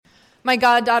My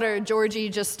goddaughter, Georgie,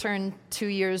 just turned 2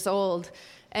 years old,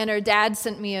 and her dad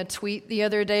sent me a tweet the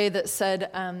other day that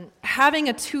said, having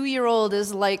a 2-year-old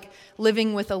is like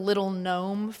living with a little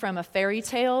gnome from a fairy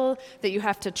tale that you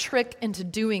have to trick into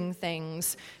doing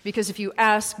things, because if you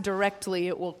ask directly,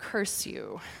 it will curse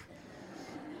you.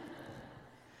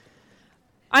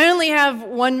 I only have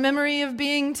one memory of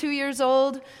being 2 years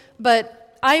old, but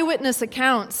eyewitness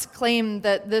accounts claim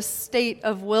that this state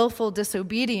of willful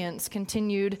disobedience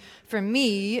continued for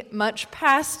me much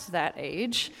past that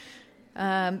age.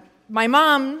 My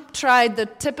mom tried the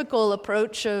typical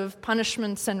approach of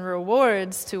punishments and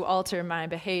rewards to alter my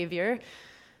behavior,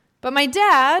 but my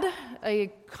dad,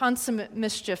 a consummate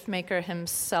mischief maker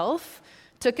himself,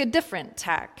 took a different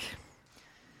tack.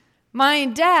 My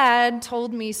dad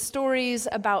told me stories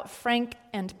about Frank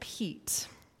and Pete.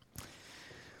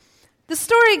 The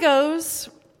story goes,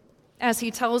 as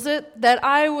he tells it, that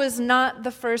I was not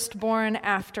the firstborn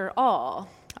after all.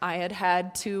 I had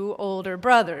had 2 older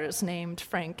brothers named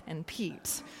Frank and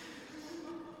Pete.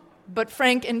 But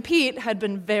Frank and Pete had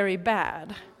been very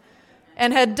bad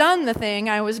and had done the thing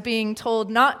I was being told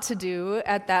not to do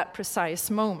at that precise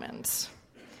moment.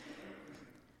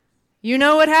 You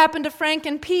know what happened to Frank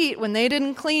and Pete when they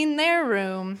didn't clean their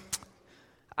room?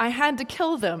 I had to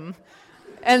kill them.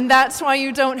 And that's why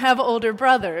you don't have older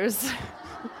brothers.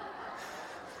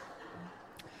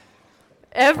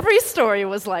 Every story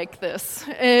was like this.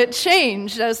 It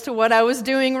changed as to what I was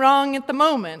doing wrong at the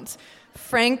moment.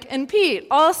 Frank and Pete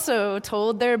also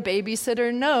told their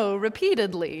babysitter no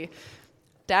repeatedly.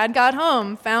 Dad got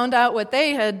home, found out what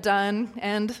they had done,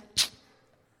 and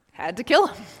had to kill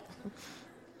him.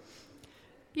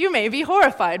 You may be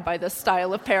horrified by this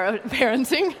style of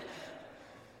parenting.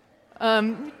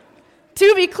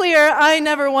 To be clear, I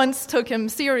never once took him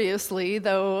seriously,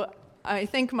 though I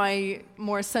think my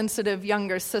more sensitive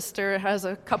younger sister has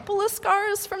a couple of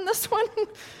scars from this one.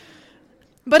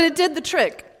 But it did the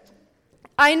trick.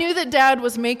 I knew that Dad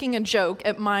was making a joke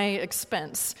at my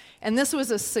expense, and this was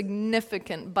a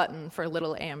significant button for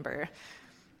little Amber.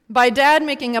 By Dad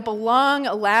making up a long,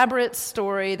 elaborate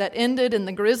story that ended in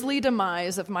the grisly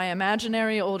demise of my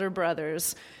imaginary older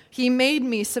brothers, he made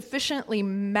me sufficiently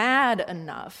mad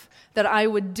enough that I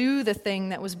would do the thing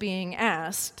that was being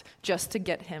asked just to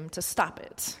get him to stop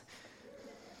it.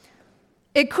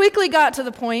 It quickly got to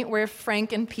the point where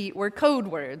Frank and Pete were code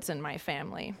words in my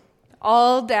family.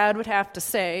 All Dad would have to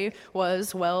say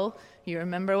was, well, you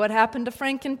remember what happened to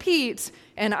Frank and Pete?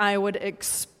 And I would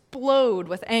explode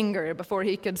with anger before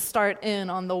he could start in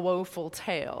on the woeful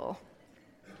tale.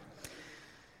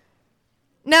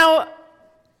 Now,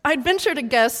 I'd venture to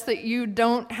guess that you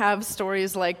don't have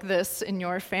stories like this in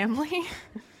your family.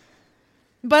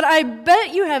 But I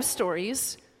bet you have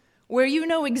stories where you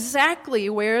know exactly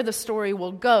where the story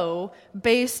will go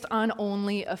based on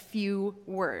only a few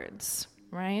words,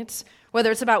 right? Whether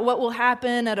it's about what will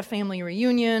happen at a family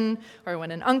reunion or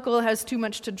when an uncle has too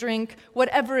much to drink,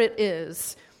 whatever it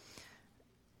is.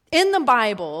 In the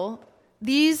Bible,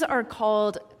 these are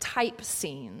called type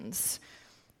scenes.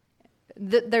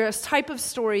 They're a type of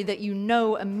story that you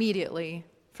know immediately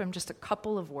from just a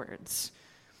couple of words.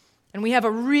 And we have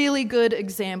a really good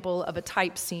example of a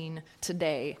type scene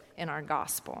today in our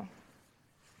gospel.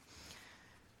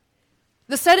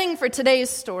 The setting for today's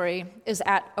story is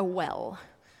at a well.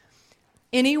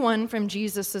 Anyone from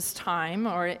Jesus' time,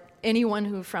 or anyone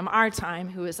who from our time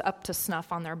who is up to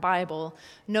snuff on their Bible,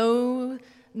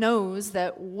 knows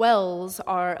that wells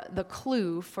are the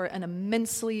clue for an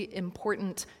immensely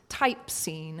important type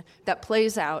scene that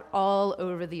plays out all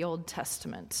over the Old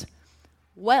Testament.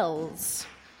 Wells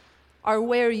are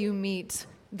where you meet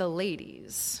the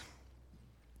ladies.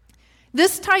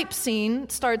 This type scene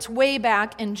starts way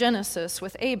back in Genesis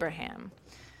with Abraham.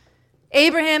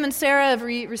 Abraham and Sarah have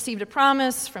received a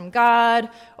promise from God.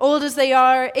 Old as they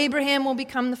are, Abraham will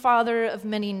become the father of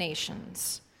many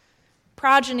nations.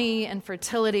 Progeny and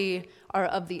fertility are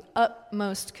of the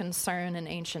utmost concern in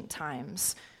ancient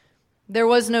times. There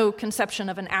was no conception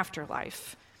of an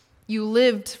afterlife. You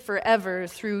lived forever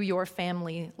through your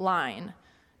family line,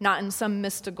 not in some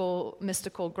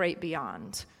mystical great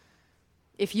beyond.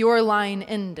 If your line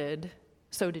ended,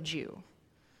 so did you.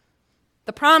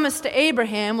 The promise to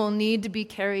Abraham will need to be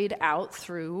carried out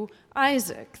through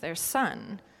Isaac, their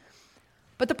son.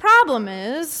 But the problem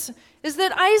is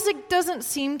that Isaac doesn't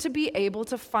seem to be able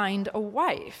to find a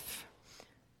wife.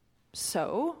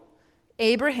 So,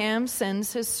 Abraham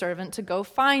sends his servant to go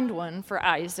find one for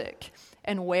Isaac.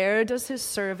 And where does his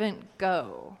servant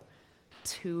go?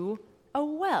 To a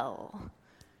well.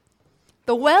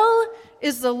 The well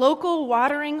is the local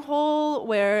watering hole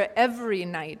where every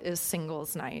night is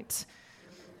singles' night.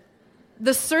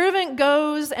 the servant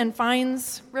goes and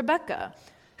finds Rebekah,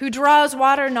 who draws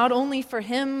water not only for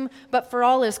him, but for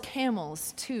all his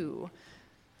camels too.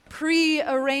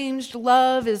 Pre-arranged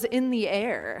love is in the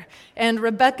air, and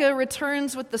Rebekah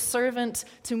returns with the servant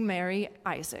to marry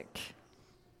Isaac.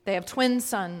 They have twin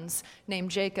sons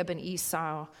named Jacob and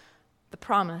Esau. The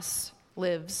promise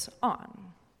lives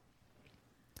on.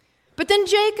 But then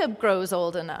Jacob grows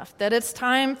old enough that it's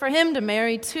time for him to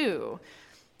marry too.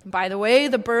 By the way,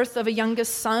 the birth of a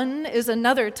youngest son is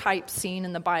another type scene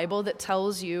in the Bible that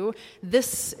tells you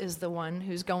this is the one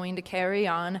who's going to carry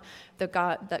on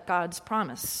God's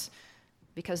promise,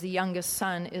 because the youngest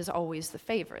son is always the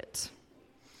favorite.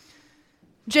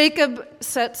 Jacob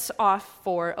sets off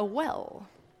for a well,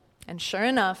 and sure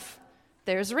enough,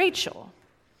 there's Rachel.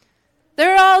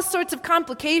 There are all sorts of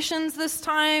complications this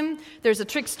time. There's a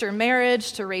trickster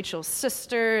marriage to Rachel's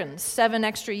sister and 7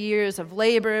 extra years of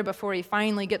labor before he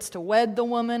finally gets to wed the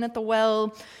woman at the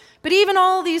well. But even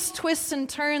all these twists and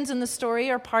turns in the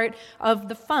story are part of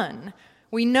the fun.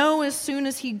 We know as soon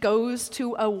as he goes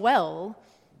to a well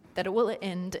that it will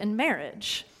end in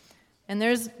marriage. And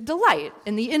there's delight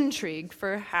in the intrigue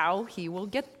for how he will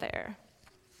get there.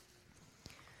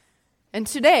 And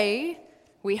today,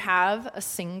 we have a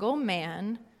single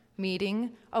man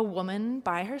meeting a woman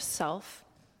by herself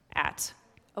at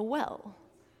a well.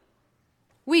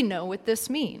 We know what this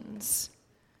means.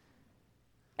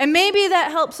 And maybe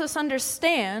that helps us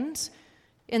understand,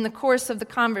 in the course of the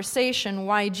conversation,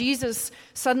 why Jesus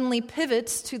suddenly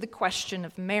pivots to the question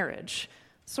of marriage,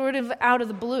 sort of out of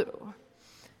the blue.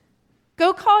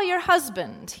 Go call your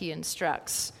husband, he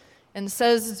instructs, and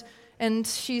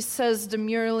she says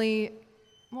demurely,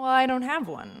 well, I don't have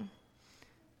one.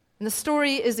 And the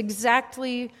story is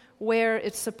exactly where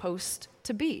it's supposed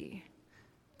to be.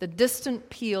 The distant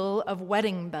peal of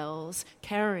wedding bells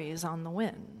carries on the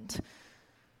wind.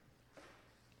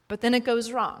 But then it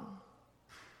goes wrong.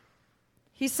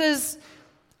 He says,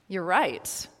 you're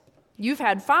right. You've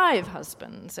had 5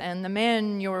 husbands, and the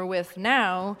man you're with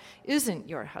now isn't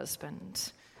your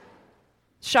husband.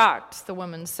 Shocked, the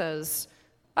woman says,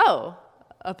 oh,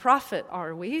 a prophet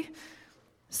are we?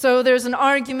 So there's an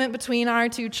argument between our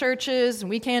 2 churches, and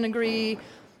we can't agree.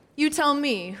 You tell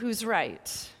me who's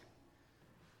right.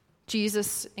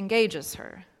 Jesus engages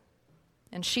her,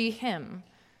 and she him,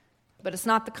 but it's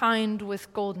not the kind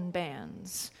with golden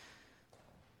bands.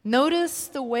 Notice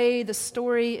the way the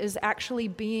story is actually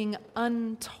being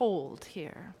untold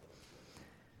here.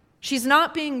 She's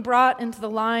not being brought into the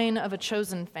line of a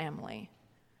chosen family.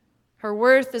 Her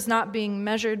worth is not being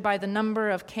measured by the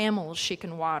number of camels she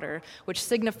can water, which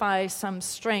signifies some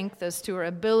strength as to her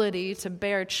ability to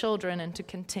bear children and to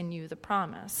continue the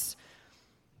promise.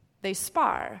 They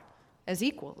spar as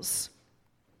equals.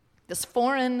 This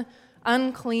foreign,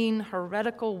 unclean,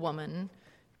 heretical woman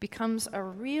becomes a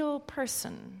real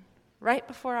person right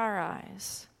before our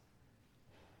eyes.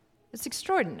 It's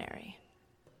extraordinary.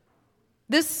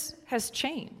 This has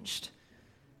changed.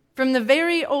 From the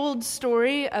very old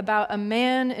story about a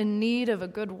man in need of a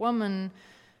good woman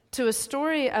to a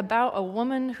story about a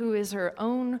woman who is her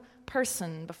own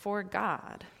person before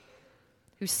God,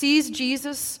 who sees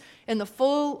Jesus in the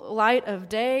full light of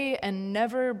day and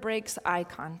never breaks eye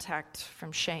contact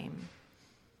from shame.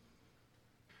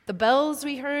 The bells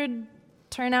we heard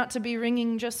turn out to be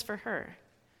ringing just for her.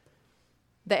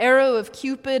 The arrow of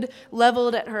Cupid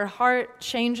leveled at her heart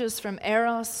changes from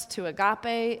eros to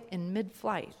agape in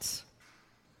mid-flight.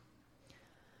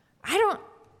 I don't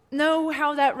know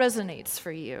how that resonates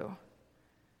for you.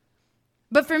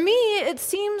 But for me, it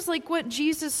seems like what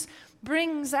Jesus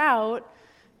brings out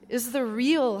is the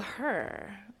real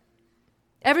her.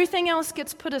 Everything else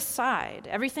gets put aside,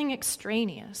 everything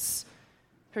extraneous.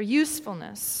 Her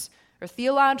usefulness, or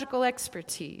theological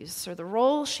expertise, or the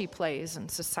role she plays in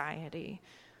society.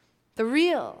 The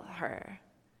real her.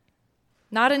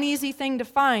 Not an easy thing to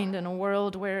find in a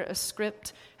world where a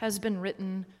script has been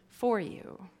written for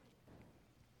you.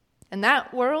 And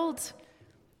that world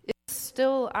is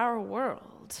still our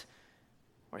world,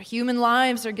 where human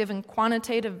lives are given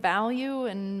quantitative value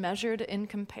and measured in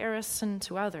comparison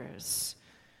to others.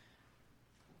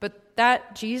 But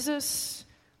that Jesus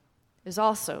is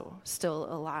also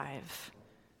still alive,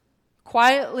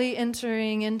 quietly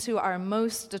entering into our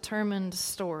most determined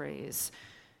stories,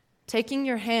 taking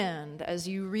your hand as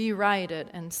you rewrite it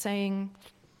and saying,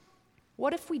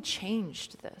 what if we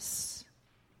changed this?